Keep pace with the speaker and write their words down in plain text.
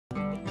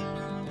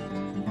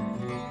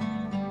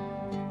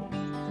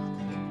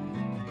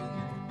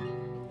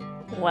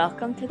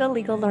Welcome to the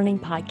Legal Learning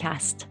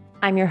Podcast.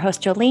 I'm your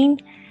host, Jolene,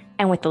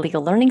 and with the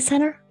Legal Learning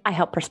Center, I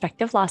help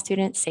prospective law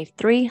students save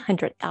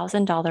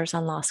 $300,000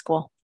 on law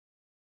school.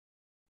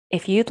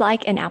 If you'd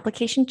like an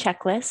application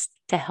checklist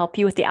to help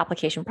you with the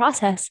application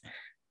process,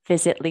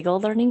 visit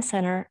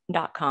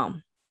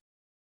legallearningcenter.com.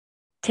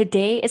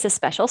 Today is a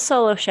special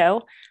solo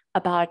show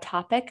about a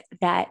topic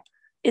that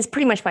is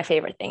pretty much my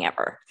favorite thing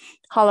ever,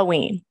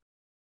 Halloween.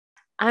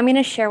 I'm going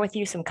to share with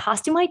you some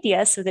costume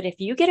ideas so that if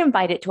you get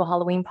invited to a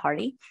Halloween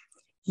party,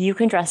 you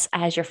can dress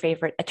as your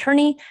favorite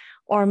attorney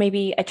or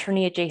maybe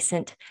attorney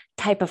adjacent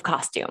type of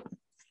costume.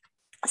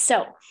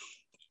 So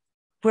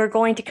we're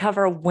going to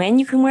cover when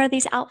you can wear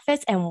these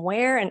outfits and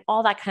where and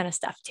all that kind of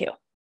stuff too.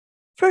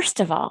 First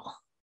of all,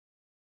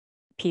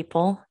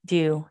 people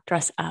do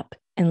dress up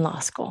in law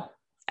school,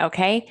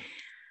 okay?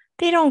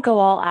 They don't go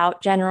all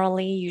out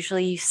generally.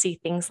 Usually you see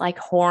things like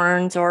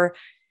horns or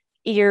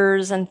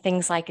ears and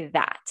things like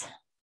that.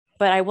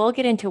 But I will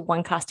get into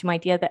one costume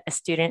idea that a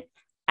student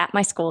at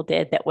my school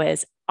did that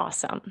was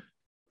awesome.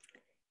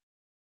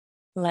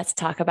 Let's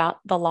talk about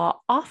the law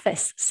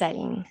office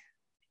setting.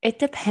 It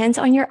depends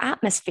on your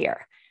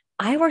atmosphere.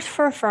 I worked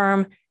for a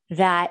firm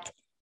that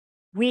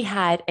we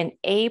had an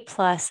A+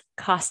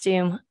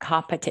 costume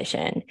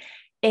competition.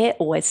 It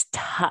was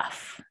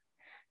tough.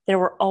 There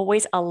were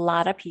always a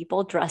lot of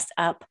people dressed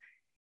up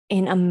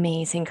in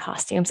amazing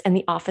costumes, and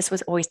the office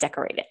was always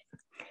decorated.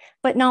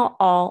 But not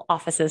all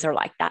offices are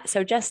like that,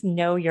 so just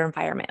know your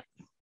environment.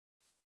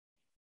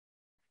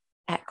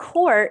 At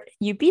court,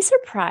 you'd be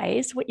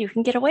surprised what you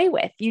can get away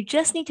with. You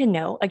just need to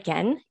know,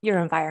 again, your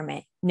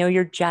environment, know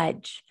your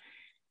judge.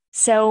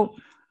 So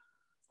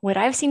what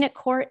I've seen at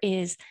court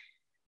is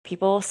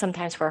people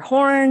sometimes wear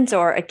horns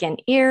or, again,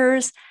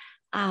 ears.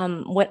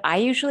 What I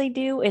usually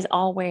do is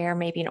I'll wear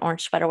maybe an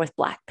orange sweater with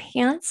black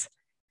pants.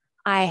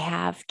 I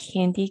have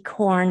candy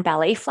corn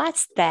ballet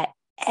flats that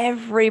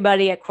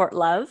everybody at court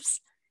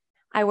loves.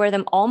 I wear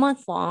them all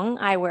month long.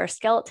 I wear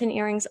skeleton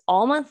earrings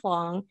all month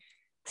long.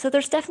 So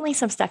there's definitely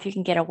some stuff you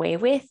can get away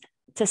with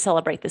to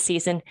celebrate the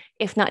season,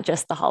 if not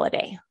just the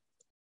holiday.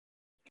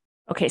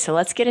 Okay, so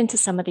let's get into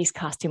some of these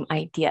costume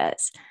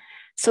ideas.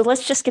 So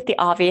let's just get the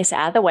obvious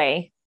out of the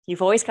way.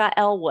 You've always got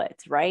Elle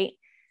Woods, right?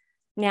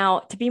 Now,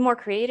 to be more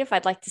creative,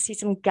 I'd like to see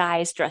some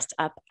guys dressed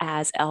up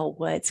as Elle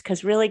Woods,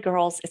 because really,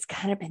 girls, it's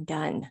kind of been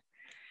done.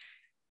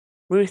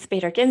 Ruth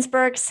Bader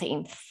Ginsburg,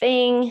 same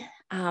thing.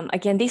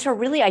 Again, these are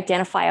really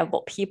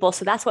identifiable people,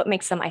 so that's what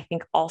makes them, I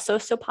think, also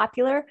so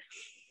popular.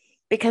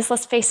 Because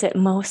let's face it,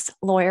 most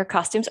lawyer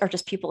costumes are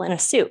just people in a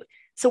suit.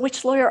 So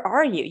which lawyer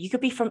are you? You could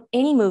be from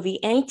any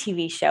movie, any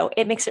TV show.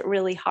 It makes it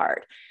really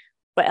hard.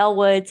 But Elle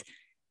Woods,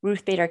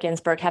 Ruth Bader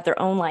Ginsburg have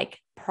their own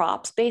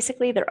props,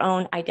 basically their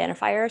own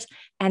identifiers.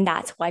 And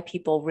that's why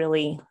people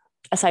really,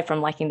 aside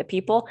from liking the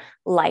people,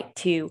 like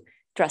to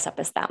dress up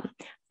as them.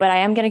 But I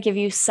am going to give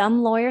you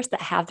some lawyers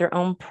that have their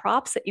own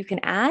props that you can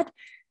add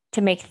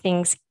to make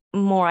things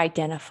more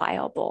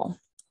identifiable.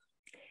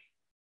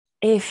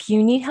 If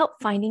you need help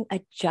finding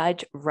a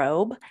judge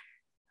robe,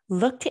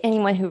 look to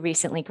anyone who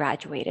recently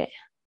graduated.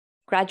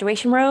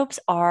 Graduation robes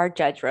are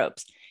judge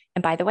robes.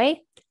 And by the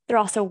way, they're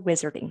also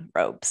wizarding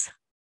robes.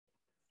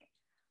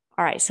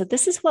 All right, so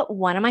this is what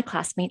one of my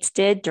classmates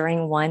did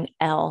during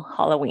 1L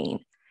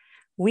Halloween.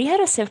 We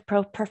had a Civ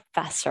Pro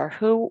professor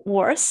who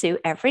wore a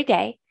suit every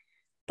day,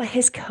 but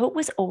his coat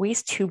was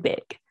always too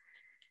big.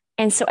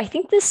 And so I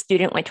think this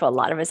student went to a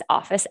lot of his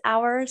office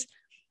hours.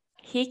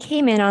 He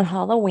came in on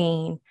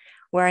Halloween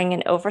wearing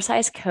an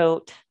oversized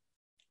coat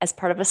as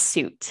part of a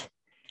suit.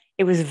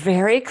 It was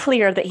very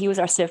clear that he was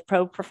our Civ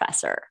Pro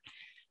professor.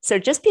 So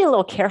just be a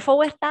little careful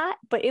with that,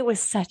 but it was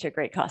such a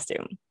great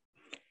costume.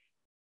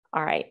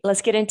 All right,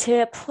 let's get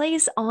into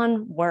plays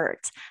on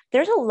words.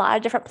 There's a lot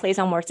of different plays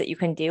on words that you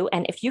can do.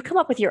 And if you come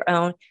up with your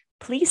own,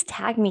 please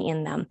tag me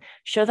in them.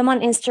 Show them on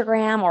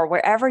Instagram or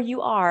wherever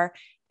you are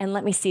and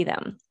let me see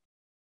them.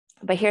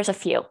 But here's a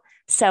few.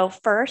 So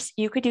first,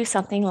 you could do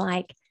something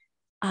like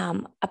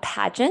a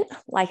pageant,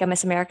 like a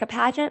Miss America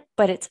pageant,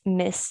 but it's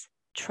Miss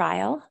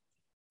Trial.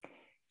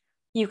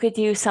 You could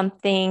do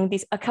something,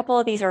 a couple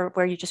of these are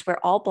where you just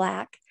wear all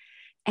black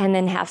and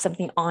then have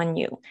something on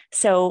you.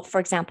 So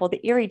for example,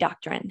 the Erie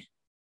Doctrine,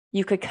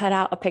 you could cut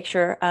out a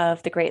picture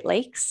of the Great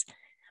Lakes,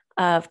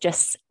 of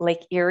just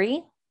Lake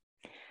Erie.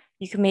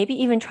 You could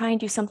maybe even try and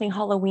do something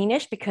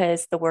Halloweenish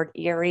because the word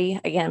Erie,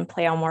 again,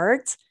 play on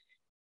words.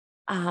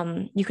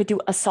 You could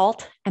do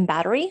assault and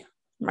battery,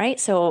 right?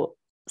 So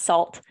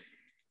assault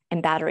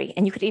and battery.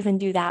 And you could even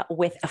do that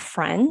with a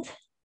friend.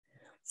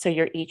 So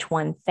you're each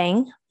one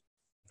thing.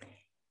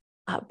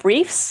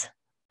 Briefs.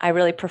 I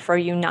really prefer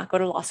you not go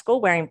to law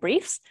school wearing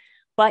briefs,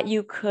 but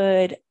you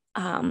could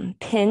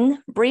pin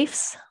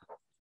briefs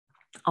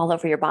all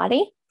over your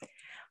body.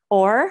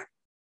 Or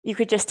you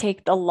could just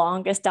take the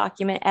longest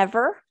document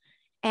ever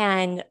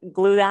and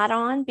glue that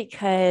on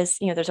because,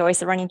 there's always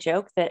the running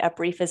joke that a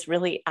brief is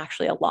really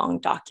actually a long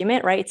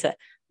document, right? It's a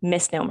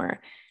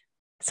misnomer.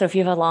 So if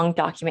you have a long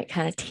document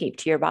kind of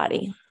taped to your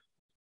body.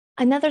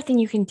 Another thing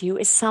you can do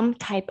is some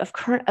type of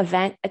current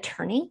event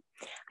attorney.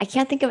 I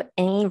can't think of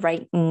any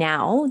right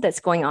now that's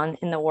going on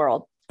in the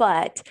world,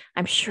 but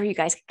I'm sure you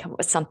guys could come up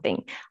with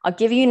something. I'll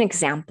give you an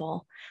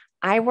example.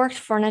 I worked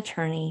for an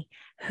attorney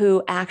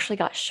who actually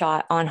got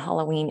shot on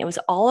Halloween. It was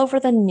all over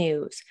the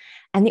news.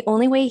 And the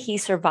only way he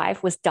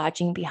survived was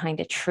dodging behind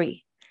a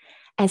tree.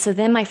 And so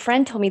then my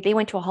friend told me they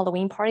went to a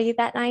Halloween party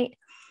that night,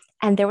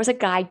 and there was a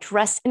guy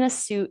dressed in a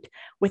suit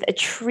with a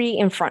tree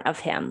in front of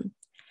him.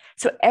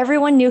 So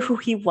everyone knew who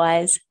he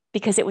was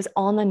because it was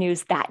on the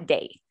news that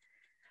day.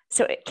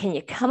 So can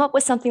you come up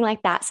with something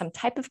like that, some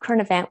type of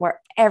current event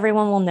where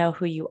everyone will know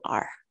who you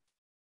are?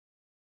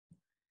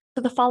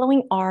 So the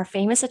following are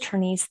famous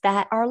attorneys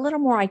that are a little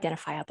more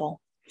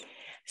identifiable.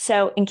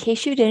 So in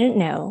case you didn't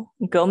know,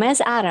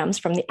 Gomez Addams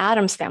from the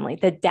Addams family,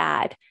 the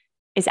dad,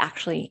 is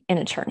actually an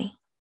attorney.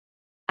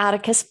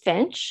 Atticus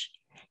Finch,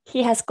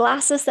 he has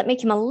glasses that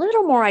make him a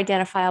little more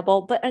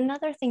identifiable, but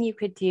another thing you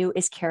could do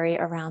is carry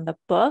around the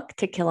book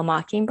To Kill a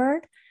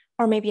Mockingbird,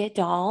 or maybe a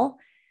doll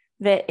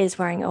that is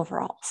wearing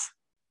overalls.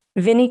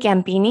 Vinnie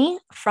Gambini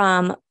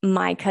from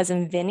My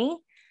Cousin Vinny.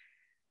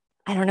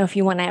 I don't know if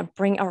you want to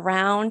bring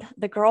around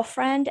the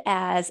girlfriend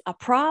as a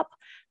prop,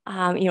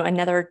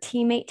 another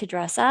teammate to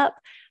dress up.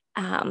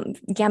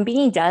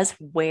 Gambini does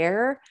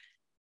wear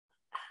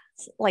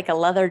like a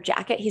leather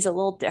jacket. He's a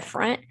little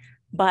different,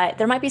 but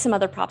there might be some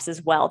other props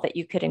as well that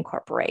you could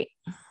incorporate.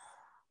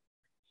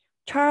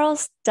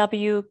 Charles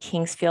W.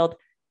 Kingsfield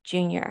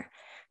Jr.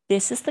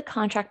 This is the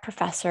contract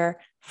professor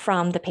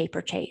from The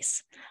Paper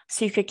Chase.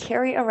 So you could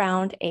carry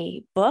around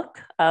a book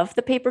of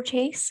The Paper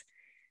Chase.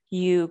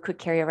 You could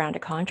carry around a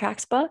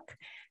contracts book.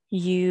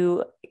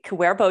 You could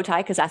wear a bow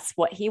tie because that's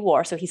what he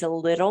wore. So he's a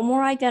little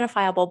more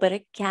identifiable, but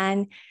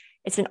again,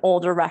 it's an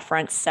older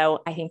reference.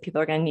 So I think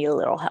people are going to need a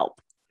little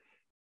help.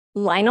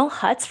 Lionel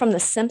Hutz from The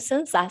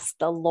Simpsons, that's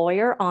the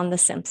lawyer on The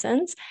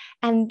Simpsons.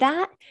 And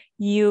that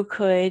you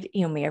could,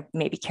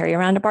 maybe carry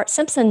around a Bart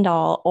Simpson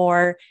doll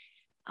or,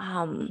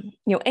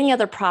 any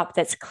other prop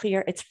that's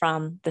clear it's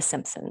from The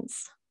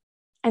Simpsons.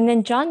 And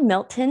then John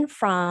Milton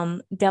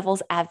from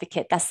Devil's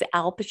Advocate, that's the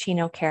Al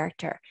Pacino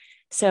character.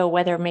 So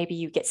whether maybe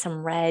you get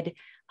some red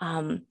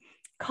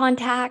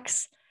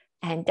contacts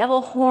and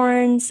devil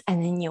horns,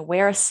 and then you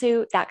wear a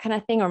suit, that kind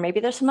of thing, or maybe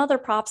there's some other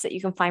props that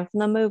you can find from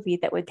the movie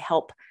that would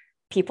help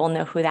people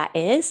know who that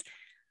is.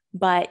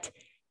 But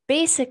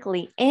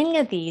basically, any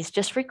of these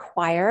just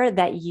require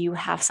that you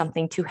have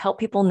something to help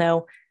people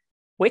know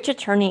which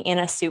attorney in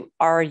a suit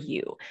are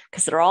you,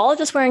 because they're all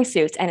just wearing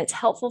suits. And it's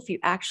helpful if you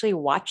actually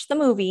watch the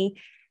movie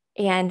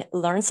and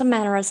learn some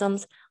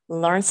mannerisms,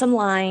 learn some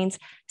lines,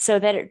 so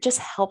that it just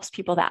helps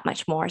people that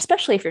much more,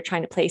 especially if you're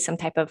trying to play some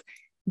type of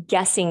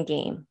guessing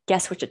game,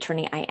 guess which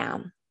attorney I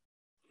am.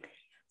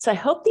 So I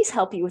hope these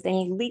help you with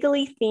any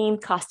legally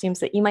themed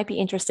costumes that you might be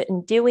interested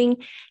in doing.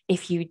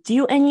 If you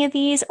do any of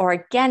these, or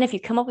again, if you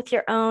come up with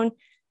your own,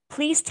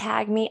 please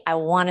tag me. I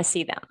want to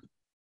see them.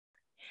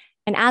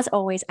 And as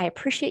always, I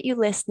appreciate you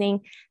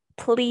listening.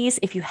 Please,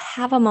 if you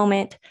have a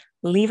moment,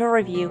 leave a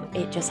review.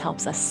 It just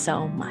helps us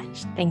so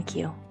much. Thank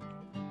you.